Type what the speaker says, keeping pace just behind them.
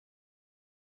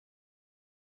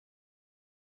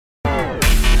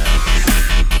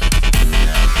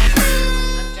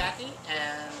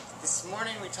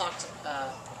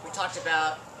talked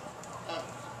about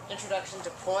introduction to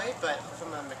poi, but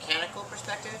from a mechanical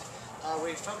perspective.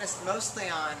 We focused mostly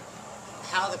on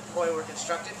how the poi were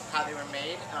constructed, how they were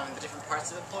made, the different parts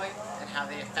of the poi, and how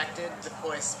they affected the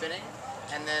poi spinning,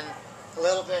 and then a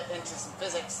little bit into some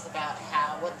physics about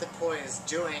what the poi is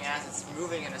doing as it's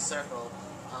moving in a circle,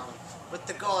 with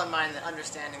the goal in mind that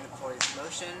understanding the poi's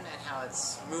motion and how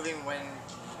it's moving when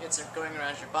it's going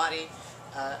around your body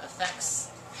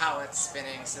affects how it's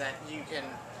spinning, so that you can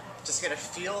just get a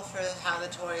feel for how the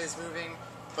toy is moving,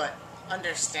 but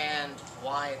understand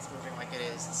why it's moving like it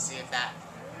is, and see if that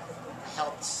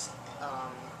helped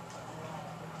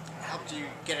you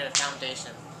get a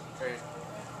foundation for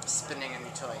spinning a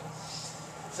new toy.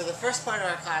 So the first part of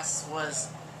our class was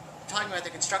talking about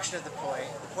the construction of the poi.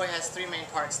 The poi has three main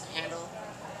parts: the handle,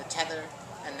 the tether,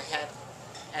 and the head.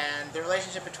 And the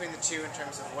relationship between the two in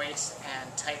terms of weight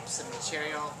and types of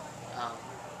material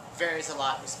varies a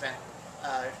lot. We spent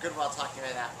a good while talking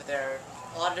about that, but there are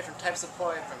a lot of different types of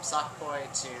poi, from sock poi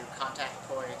to contact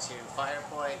poi to fire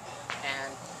poi,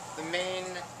 and the main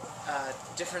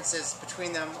differences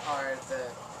between them are the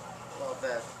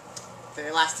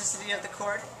elasticity of the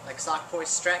cord. Like sock poi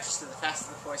stretch, so the faster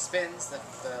the poi spins, the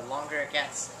longer it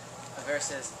gets,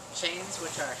 versus chains,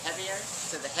 which are heavier.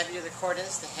 So the heavier the cord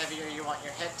is, the heavier you want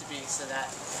your head to be, so that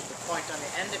the point on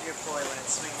the end of your poi when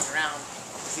it's swinging around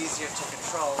is easier to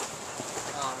control,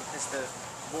 because the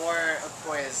more of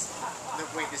poi the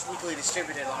weight is equally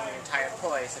distributed along the entire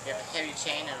poi. So if you have a heavy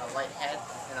chain and a light head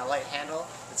and a light handle,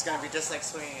 it's going to be just like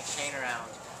swinging a chain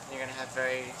around. You're going to have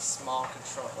very small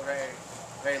control,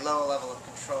 very low level of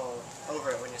control over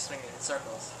it when you're swinging it in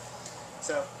circles.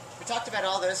 So we talked about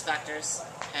all those factors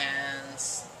and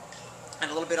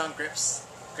a little bit on grips,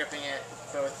 gripping it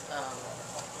both.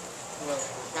 We'll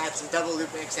add some double loop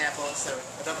examples, so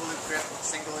a double loop grip,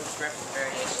 single loop grip, and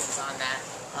variations on that.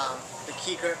 The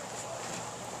key grip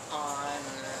on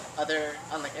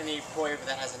like any poi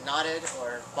that has a knotted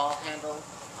or ball handle.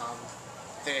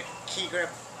 The key grip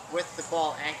with the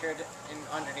ball anchored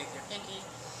underneath your pinky,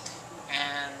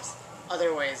 and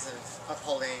other ways of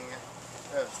holding,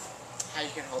 of how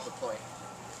you can hold the poi,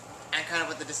 and kind of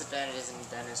what the disadvantages and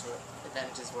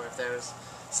advantages were of those.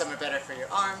 Some are better for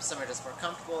your arms, some are just more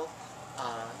comfortable.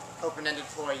 Open-ended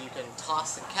poi you can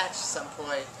toss and catch, some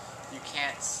poi you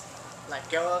can't let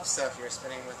go of, so if you're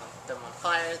spinning with them on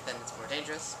fire, then it's more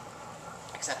dangerous,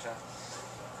 etc.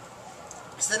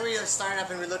 So then we started up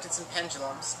and we looked at some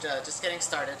pendulums, just getting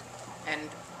started, and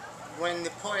when the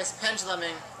poi is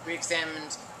penduluming, we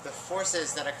examined the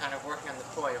forces that are kind of working on the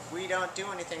poi. If we don't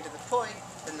do anything to the poi,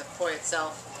 then the poi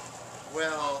itself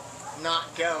will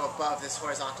not go above this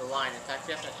horizontal line. In fact,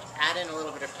 we have to add in a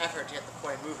little bit of effort to get the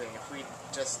poi moving. If we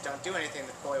just don't do anything,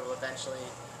 the poi will eventually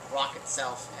rock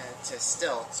itself to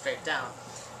still, straight down.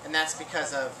 And that's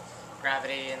because of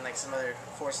gravity and like some other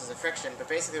forces of friction, but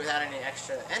basically without any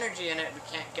extra energy in it, we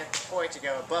can't get the poi to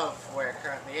go above where it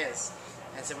currently is.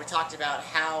 And so we talked about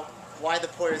why the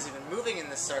poi is even moving in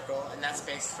this circle, and that's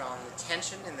based on the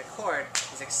tension in the cord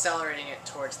is accelerating it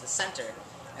towards the center.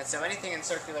 And so anything in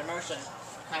circular motion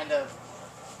kind of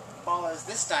follows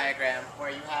this diagram, where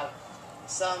you have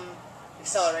some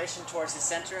acceleration towards the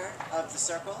center of the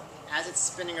circle. As it's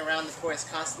spinning around, the poi is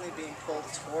constantly being pulled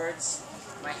towards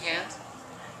my hand.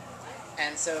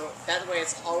 And so that way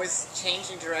it's always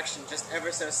changing direction just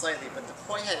ever so slightly, but the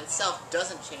poi head itself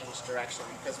doesn't change direction,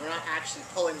 because we're not actually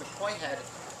pulling the poi head.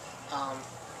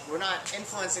 We're not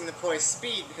influencing the poi's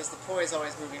speed, because the poi is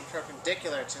always moving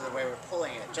perpendicular to the way we're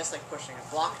pulling it. Just like pushing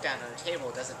a block down on a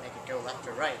table doesn't make it go left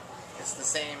or right. It's the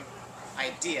same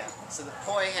idea. So the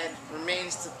poi head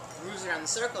moves around the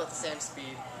circle at the same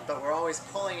speed, but we're always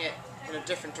pulling it in a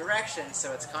different direction,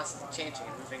 so it's constantly changing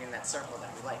and moving in that circle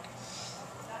that we like.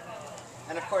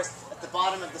 And of course, at the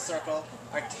bottom of the circle,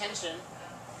 our tension,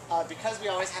 because we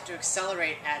always have to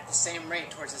accelerate at the same rate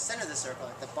towards the center of the circle,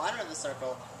 at the bottom of the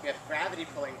circle, we have gravity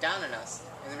pulling down on us,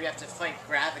 and then we have to fight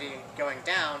gravity going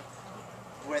down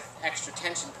with extra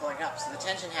tension pulling up. So the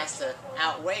tension has to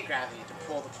outweigh gravity to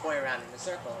pull the poi around in the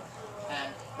circle.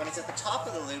 And when it's at the top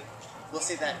of the loop, we'll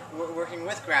see that we're working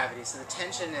with gravity, so the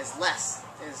tension is less,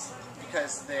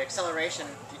 because the acceleration,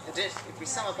 if we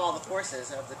sum up all the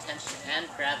forces of the tension and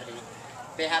gravity,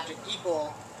 they have to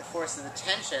equal the force of the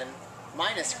tension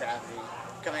minus gravity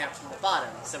coming up from the bottom.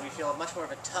 So we feel much more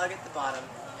of a tug at the bottom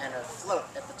and a float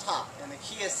at the top. And the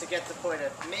key is to get the poi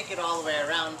to make it all the way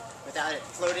around without it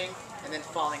floating and then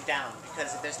falling down.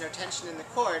 Because if there's no tension in the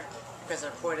cord, because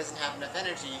our poi doesn't have enough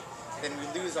energy, then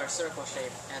we lose our circle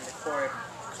shape and the cord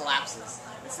collapses.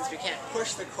 And since we can't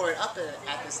push the cord up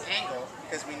at this angle,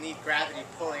 because we need gravity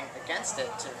pulling against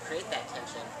it to create that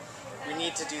tension, we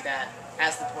need to do that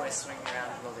as the poi is swinging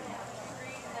around in the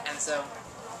loop. And so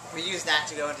we use that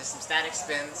to go into some static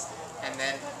spins, and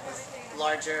then with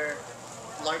larger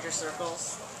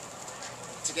circles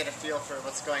to get a feel for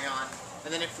what's going on.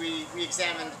 And then if we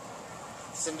examine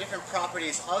some different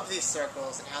properties of these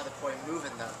circles and how the poi move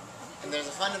in them. And there's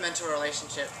a fundamental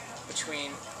relationship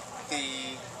between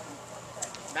the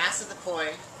mass of the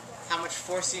poi, how much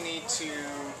force you need to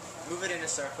move it in a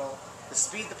circle, the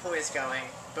speed the poi is going,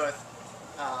 both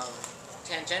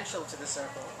tangential to the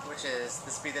circle, which is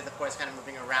the speed that the poi is kind of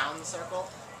moving around the circle,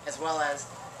 as well as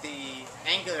the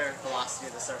angular velocity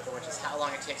of the circle, which is how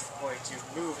long it takes the poi to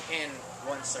move in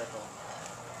one circle.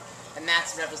 And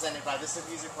that's represented by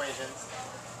these equations.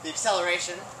 The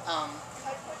acceleration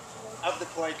of the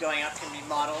poi going up can be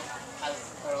modeled as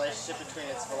a relationship between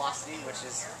its velocity, which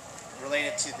is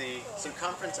related to the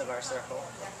circumference of our circle,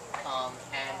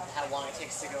 and how long it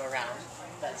takes to go around.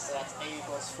 So that's A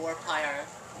equals 4 pi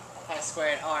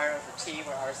squared r over t,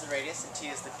 where r is the radius and t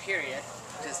is the period,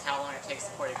 which is how long it takes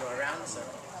the poi to go around the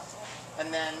circle.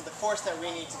 And then the force that we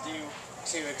need to do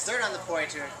to exert on the poi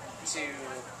to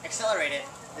accelerate it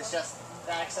is just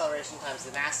that acceleration times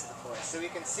the mass of the poi. So we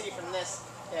can see from this,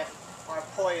 if our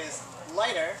poi is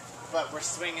lighter, but we're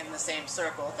swinging in the same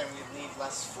circle, then we need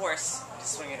less force to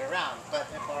swing it around. But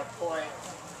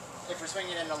if we're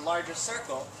swinging in a larger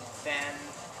circle, then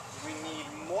we need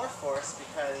more force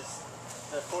because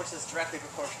the force is directly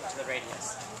proportional to the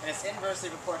radius. And it's inversely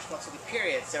proportional to the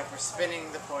period, so if we're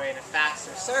spinning the poi in a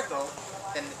faster circle,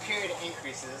 then the period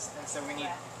increases, and so we need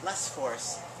less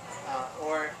force.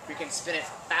 Or we can spin it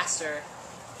faster,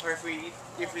 or if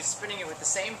we're spinning it with the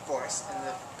same force, and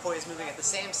the poi is moving at the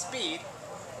same speed,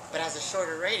 but has a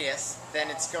shorter radius, then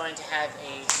it's going to have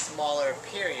a smaller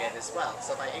period as well.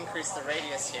 So if I increase the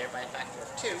radius here by a factor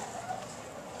of 2,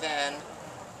 then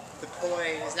the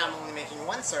poi is not only making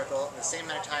one circle in the same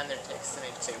amount of time that it takes to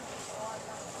make 2.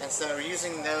 And so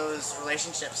using those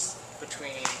relationships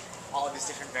between all of these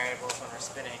different variables when we're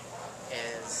spinning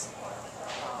is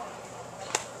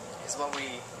what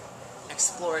we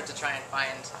explored to try and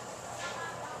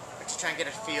get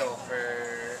a feel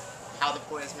for how the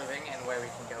poi is moving and where we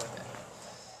can go with it.